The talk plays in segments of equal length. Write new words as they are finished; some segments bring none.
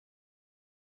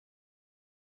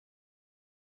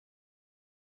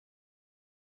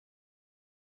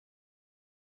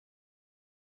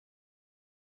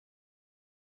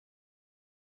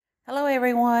Hello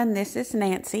everyone, this is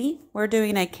Nancy. We're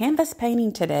doing a canvas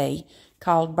painting today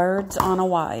called Birds on a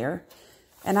Wire.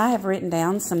 And I have written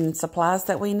down some supplies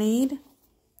that we need.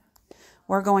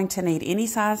 We're going to need any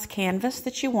size canvas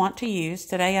that you want to use.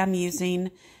 Today I'm using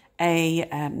a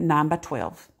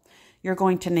 9x12. You're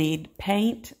going to need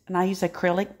paint, and I use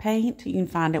acrylic paint. You can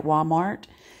find at Walmart.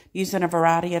 Using a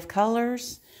variety of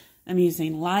colors. I'm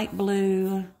using light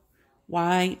blue,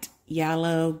 white,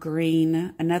 yellow,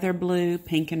 green, another blue,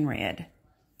 pink, and red.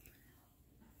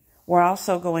 We're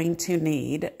also going to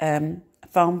need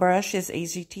foam brush is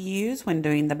easy to use when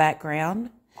doing the background.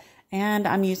 And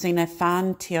I'm using a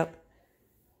fine tip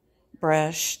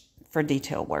brush for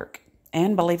detail work.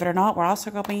 And believe it or not, we're also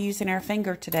going to be using our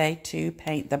finger today to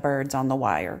paint the birds on the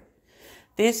wire.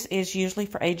 This is usually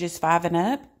for ages 5 and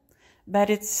up, but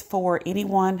it's for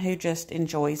anyone who just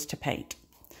enjoys to paint.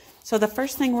 So the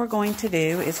first thing we're going to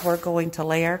do is we're going to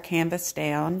lay our canvas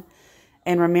down.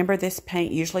 And remember, this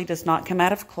paint usually does not come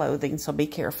out of clothing, so be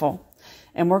careful.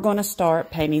 And we're going to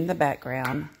start painting the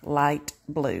background light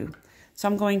blue. So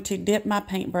I'm going to dip my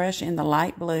paintbrush in the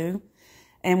light blue.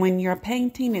 And when you're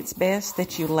painting, it's best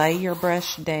that you lay your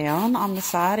brush down on the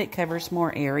side. It covers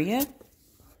more area.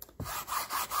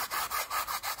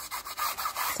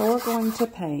 So we're going to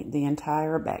paint the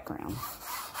entire background.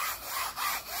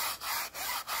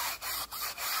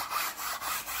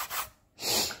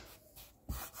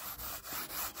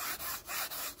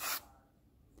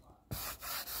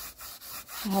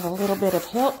 I have a little bit of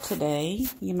help today.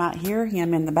 You might hear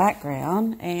him in the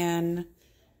background. And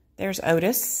there's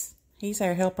Otis. He's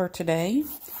our helper today.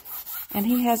 And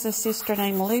he has a sister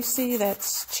named Lucy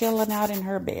that's chilling out in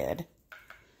her bed.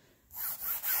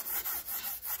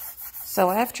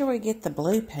 So after we get the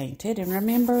blue painted, and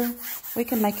remember, we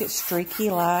can make it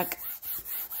streaky like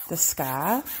the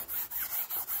sky.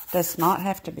 Does not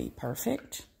have to be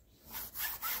perfect.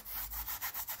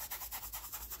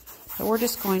 So we're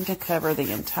just going to cover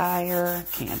the entire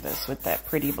canvas with that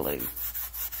pretty blue.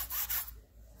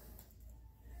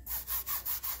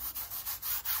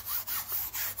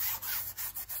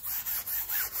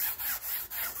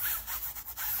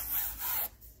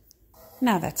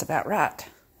 Now that's about right.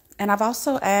 And I've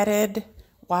also added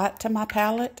white to my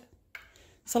palette.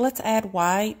 So let's add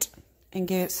white and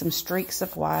get some streaks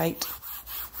of white,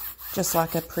 just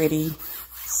like a pretty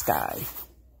sky.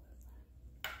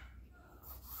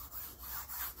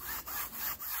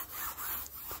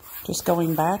 Just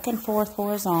going back and forth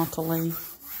horizontally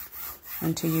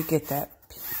until you get that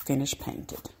finished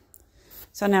painted.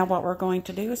 So now what we're going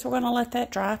to do is we're going to let that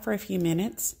dry for a few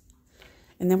minutes.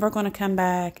 And then we're going to come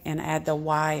back and add the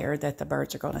wire that the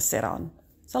birds are going to sit on.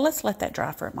 So let's let that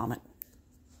dry for a moment.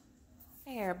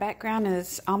 Okay, our background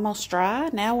is almost dry.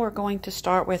 Now we're going to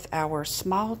start with our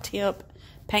small tip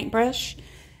paintbrush.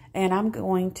 And I'm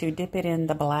going to dip it in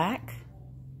the black.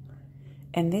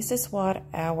 And this is what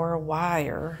our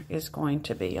wire is going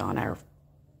to be on our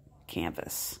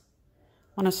canvas.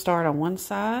 I'm going to start on one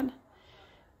side.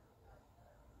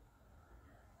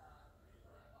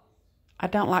 I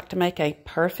don't like to make a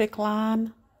perfect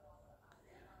line.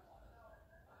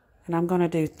 And I'm going to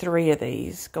do 3 of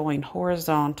these going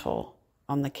horizontal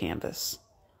on the canvas.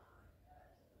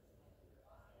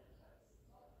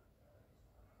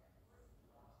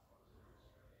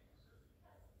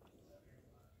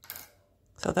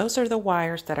 So those are the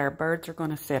wires that our birds are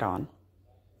going to sit on.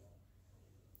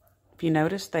 If you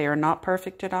notice, they are not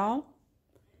perfect at all.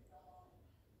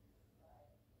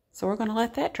 So we're going to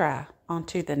let that dry on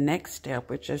to the next step,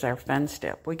 which is our fun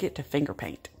step. We get to finger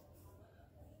paint.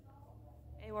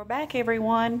 Okay, we're back,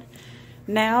 everyone.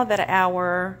 Now that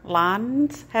our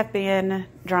lines have been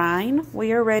drying,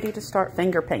 we are ready to start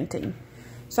finger painting.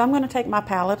 So I'm going to take my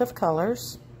palette of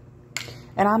colors.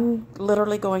 And I'm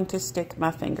literally going to stick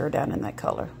my finger down in that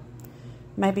color.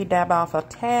 Maybe dab off a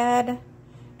tad.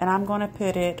 And I'm going to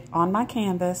put it on my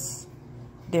canvas,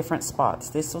 different spots.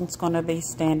 This one's going to be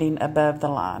standing above the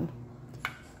line.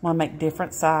 I'm going to make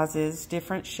different sizes,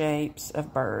 different shapes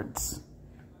of birds.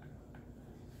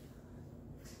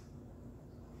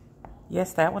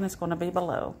 Yes, that one is going to be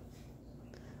below.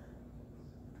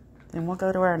 Then we'll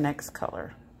go to our next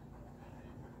color.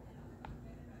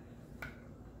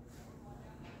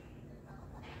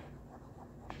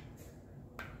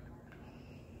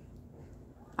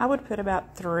 I would put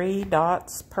about 3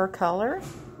 dots per color.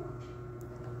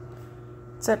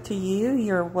 It's up to you.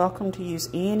 You're welcome to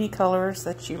use any colors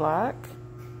that you like.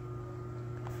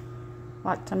 I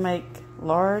like to make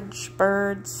large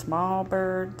birds, small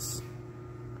birds.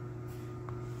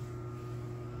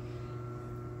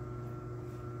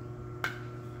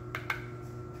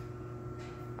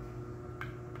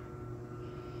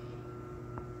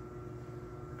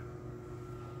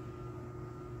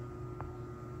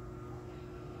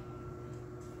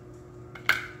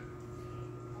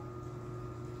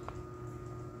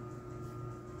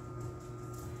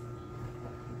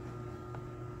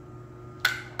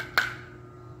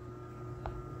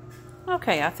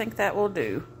 Okay, I think that will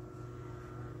do.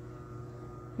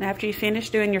 Now after you finish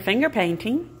doing your finger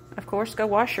painting, of course, go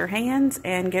wash your hands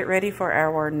and get ready for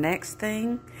our next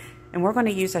thing. And we're going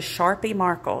to use a Sharpie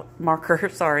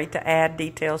marker to add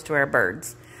details to our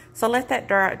birds. So let that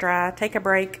dry, take a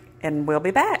break, and we'll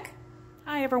be back.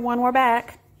 Hi everyone, we're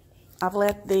back. I've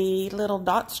let the little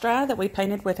dots dry that we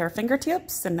painted with our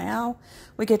fingertips, and now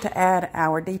we get to add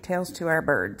our details to our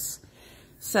birds.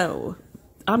 So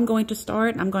I'm going to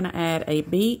start. I'm going to add a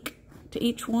beak to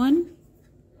each one,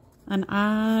 an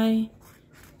eye,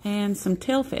 and some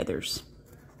tail feathers.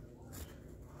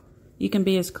 You can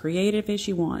be as creative as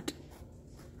you want.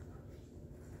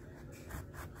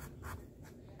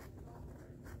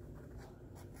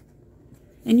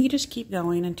 And you just keep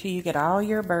going until you get all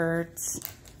your birds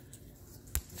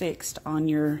fixed on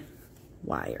your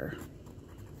wire.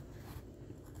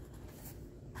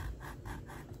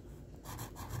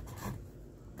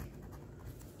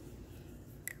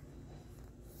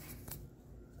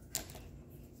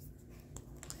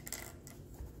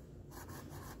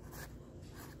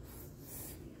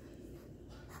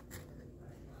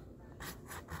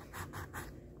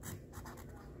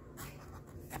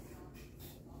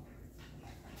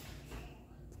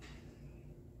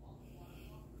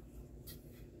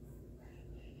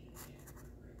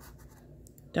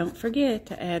 Don't forget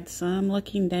to add some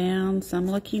looking down, some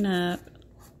looking up.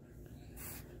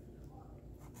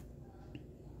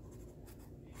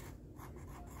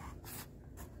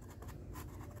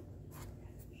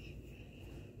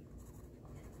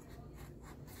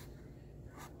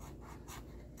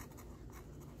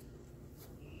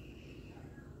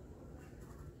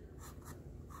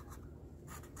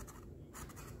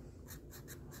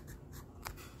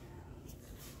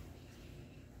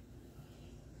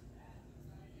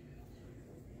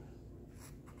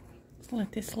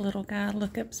 Let this little guy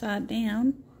look upside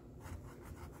down.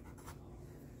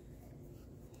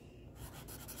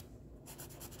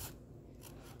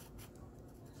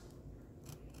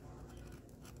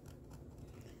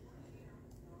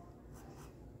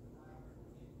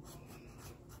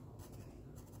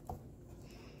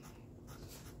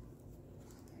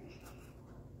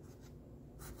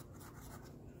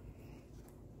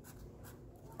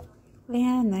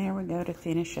 And there we go to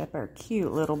finish up our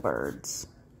cute little birds.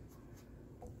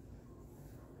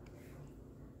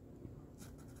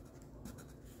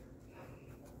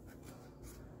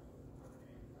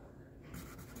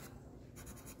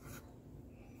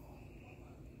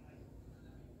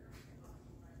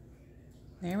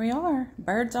 There we are,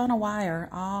 birds on a wire,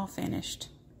 all finished.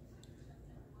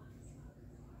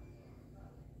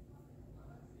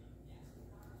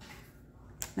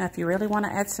 Now if you really want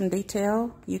to add some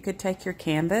detail, you could take your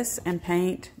canvas and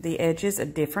paint the edges a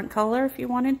different color if you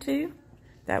wanted to.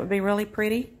 That would be really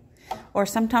pretty. Or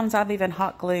sometimes I've even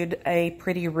hot glued a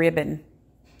pretty ribbon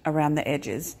around the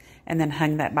edges and then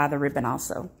hung that by the ribbon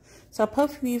also. So I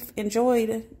hope you've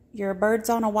enjoyed your birds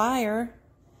on a wire.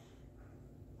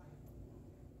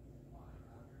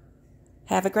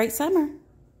 Have a great summer.